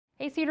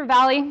Hey Cedar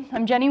Valley,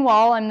 I'm Jenny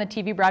Wall. I'm the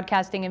TV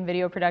broadcasting and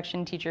video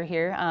production teacher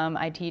here.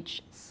 I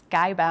teach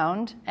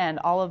Skybound and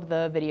all of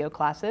the video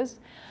classes.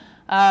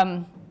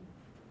 Today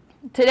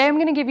I'm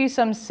going to give you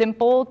some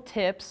simple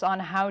tips on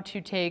how to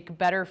take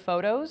better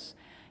photos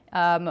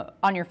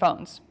on your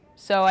phones.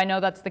 So I know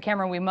that's the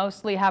camera we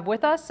mostly have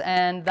with us,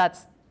 and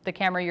that's the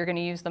camera you're going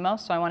to use the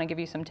most, so I want to give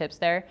you some tips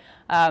there.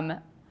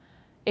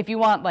 If you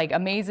want like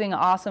amazing,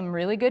 awesome,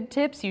 really good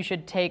tips, you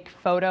should take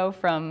photo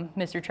from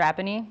Mr.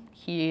 Trapani.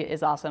 He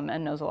is awesome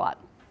and knows a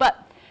lot.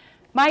 But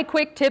my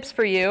quick tips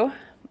for you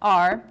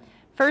are,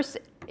 first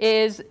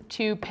is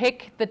to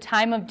pick the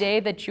time of day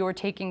that you're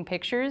taking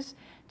pictures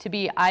to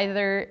be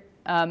either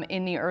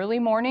in the early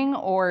morning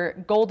or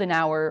golden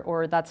hour,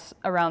 or that's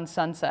around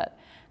sunset.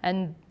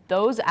 And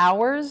those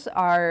hours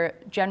are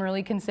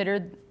generally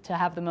considered to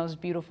have the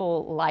most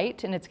beautiful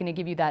light, and it's going to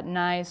give you that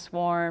nice,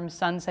 warm,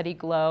 sunsetty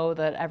glow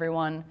that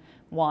everyone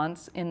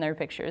wants in their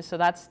pictures. So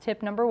that's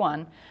tip number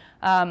one.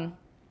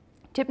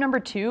 Tip number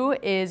two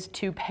is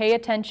to pay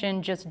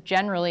attention just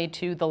generally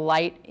to the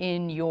light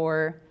in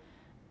your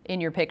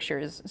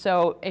pictures.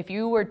 So if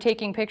you were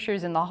taking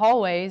pictures in the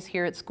hallways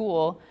here at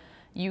school,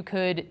 you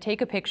could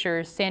take a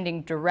picture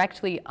standing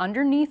directly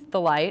underneath the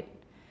light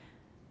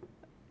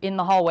in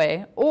the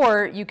hallway,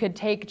 or you could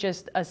take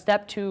just a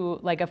step to,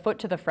 like a foot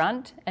to the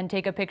front and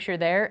take a picture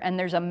there, and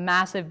there's a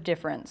massive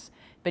difference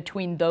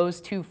between those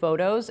two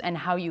photos and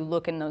how you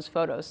look in those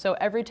photos. So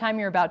every time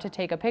you're about to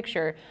take a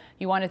picture,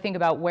 you want to think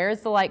about where is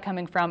the light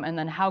coming from, and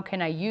then how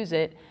can I use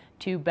it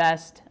to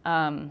best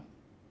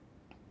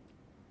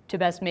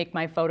make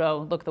my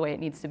photo look the way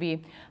it needs to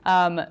be.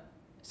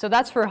 So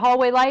that's for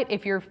hallway light.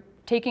 If you're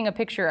taking a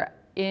picture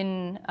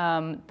in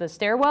the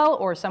stairwell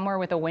or somewhere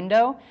with a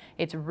window,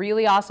 it's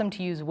really awesome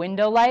to use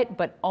window light,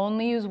 but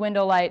only use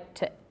window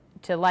light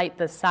to light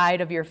the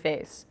side of your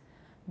face.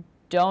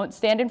 Don't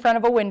stand in front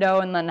of a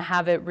window and then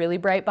have it really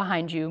bright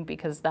behind you,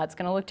 because that's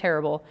going to look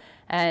terrible.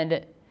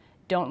 And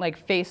don't like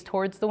face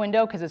towards the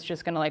window, because it's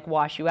just going to like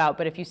wash you out.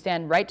 But if you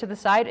stand right to the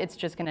side, it's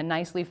just going to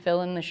nicely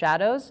fill in the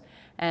shadows,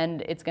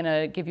 and it's going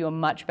to give you a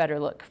much better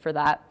look for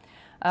that.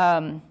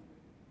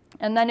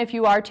 And then if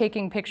you are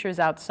taking pictures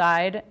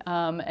outside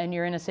and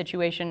you're in a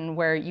situation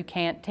where you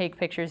can't take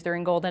pictures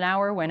during golden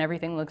hour when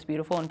everything looks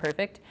beautiful and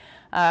perfect,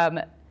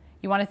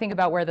 you want to think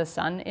about where the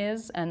sun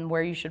is and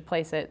where you should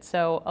place it.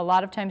 So a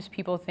lot of times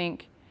people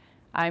think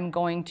I'm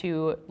going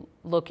to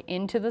look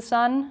into the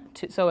sun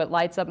so it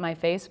lights up my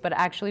face, but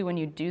actually when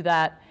you do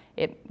that,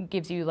 it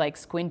gives you like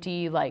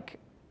squinty, like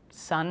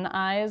sun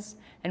eyes,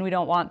 and we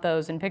don't want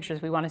those in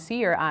pictures. We want to see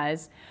your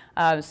eyes.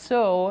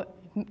 So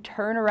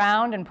turn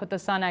around and put the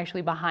sun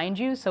actually behind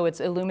you so it's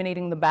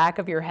illuminating the back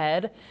of your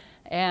head,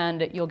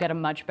 and you'll get a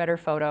much better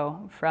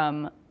photo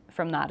from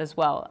that as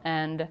well.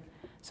 And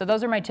so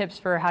those are my tips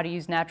for how to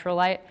use natural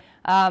light.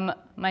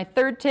 My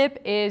third tip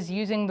is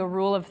using the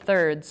rule of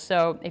thirds.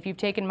 So if you've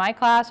taken my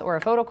class or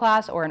a photo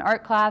class or an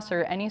art class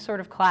or any sort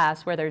of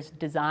class where there's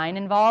design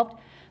involved,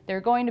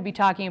 they're going to be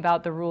talking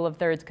about the rule of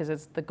thirds, because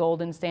it's the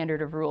golden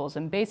standard of rules.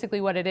 And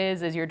basically what it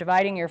is you're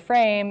dividing your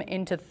frame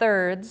into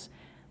thirds,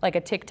 like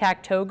a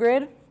tic-tac-toe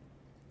grid,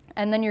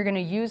 and then you're going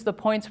to use the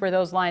points where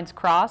those lines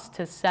cross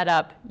to set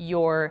up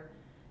your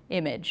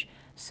image.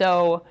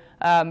 So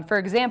for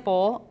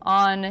example,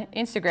 on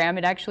Instagram,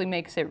 it actually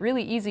makes it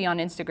really easy on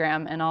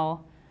Instagram, and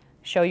I'll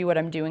show you what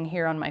I'm doing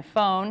here on my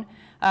phone.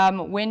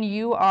 When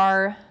you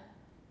are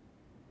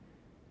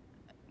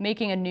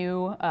making a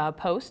new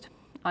post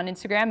on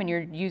Instagram and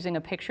you're using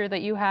a picture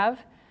that you have,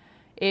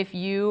 if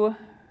you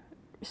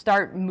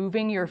start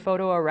moving your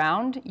photo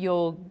around,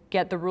 you'll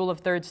get the rule of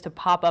thirds to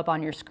pop up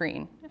on your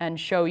screen and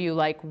show you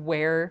like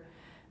where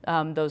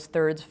those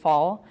thirds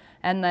fall.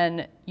 And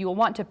then you'll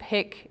want to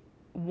pick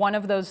one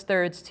of those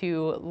thirds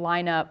to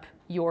line up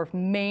your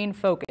main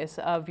focus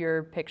of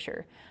your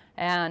picture.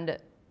 And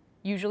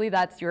usually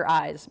that's your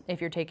eyes.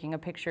 If you're taking a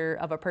picture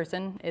of a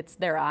person, it's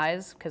their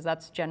eyes, because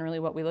that's generally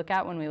what we look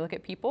at when we look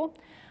at people.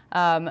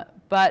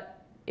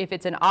 But if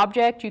it's an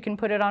object, you can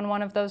put it on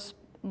one of those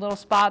little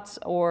spots,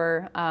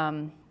 or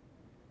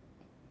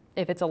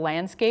if it's a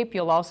landscape,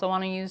 you'll also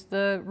want to use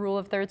the rule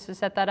of thirds to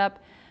set that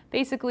up.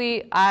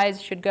 Basically,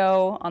 eyes should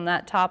go on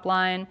that top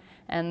line,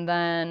 and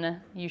then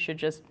you should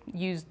just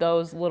use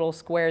those little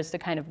squares to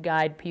kind of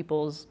guide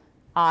people's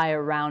eye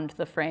around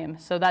the frame.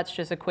 So that's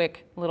just a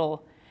quick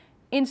little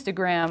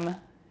Instagram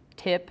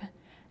tip.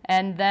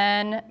 And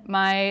then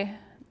my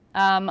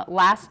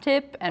last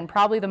tip, and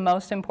probably the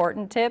most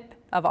important tip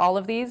of all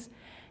of these,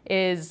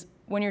 is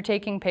when you're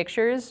taking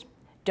pictures,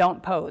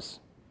 don't pose.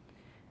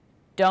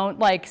 Don't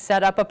like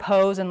set up a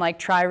pose and like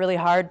try really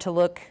hard to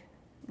look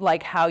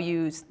like how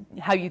you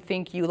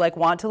think you like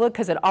want to look,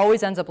 because it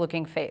always ends up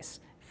looking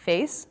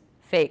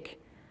fake.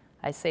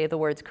 I say the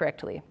words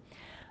correctly.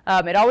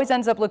 It always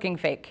ends up looking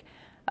fake.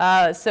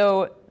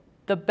 So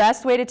the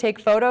best way to take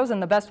photos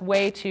and the best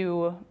way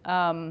to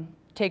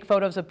take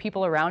photos of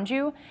people around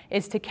you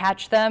is to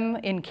catch them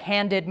in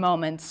candid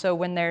moments. So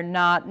when they're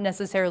not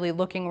necessarily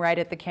looking right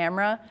at the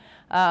camera,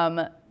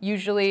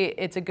 Usually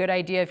it's a good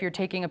idea if you're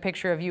taking a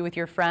picture of you with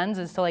your friends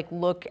is to like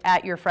look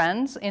at your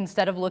friends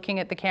instead of looking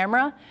at the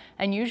camera.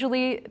 And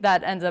usually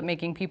that ends up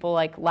making people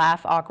like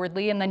laugh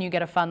awkwardly, and then you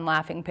get a fun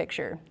laughing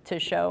picture to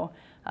show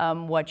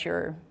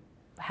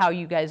how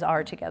you guys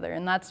are together.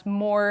 And that's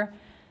more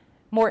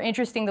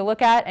interesting to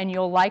look at, and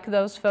you'll like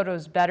those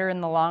photos better in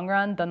the long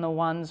run than the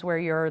ones where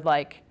you're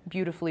like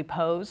beautifully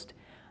posed.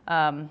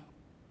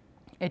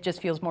 It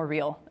just feels more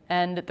real.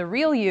 And the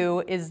real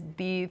you is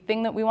the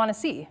thing that we want to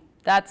see.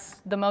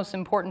 That's the most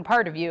important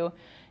part of you,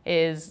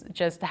 is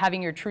just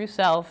having your true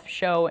self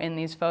show in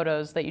these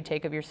photos that you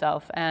take of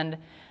yourself. And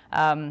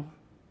I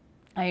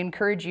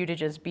encourage you to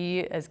just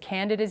be as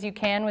candid as you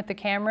can with the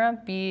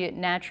camera, be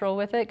natural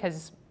with it,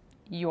 because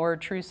your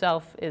true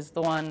self is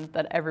the one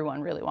that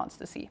everyone really wants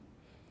to see.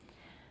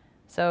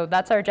 So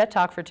that's our Jet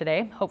Talk for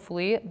today.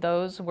 Hopefully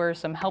those were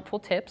some helpful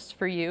tips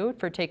for you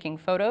for taking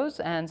photos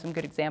and some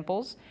good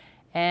examples.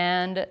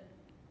 And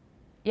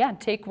yeah,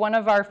 take one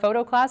of our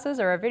photo classes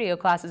or our video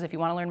classes if you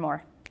want to learn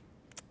more.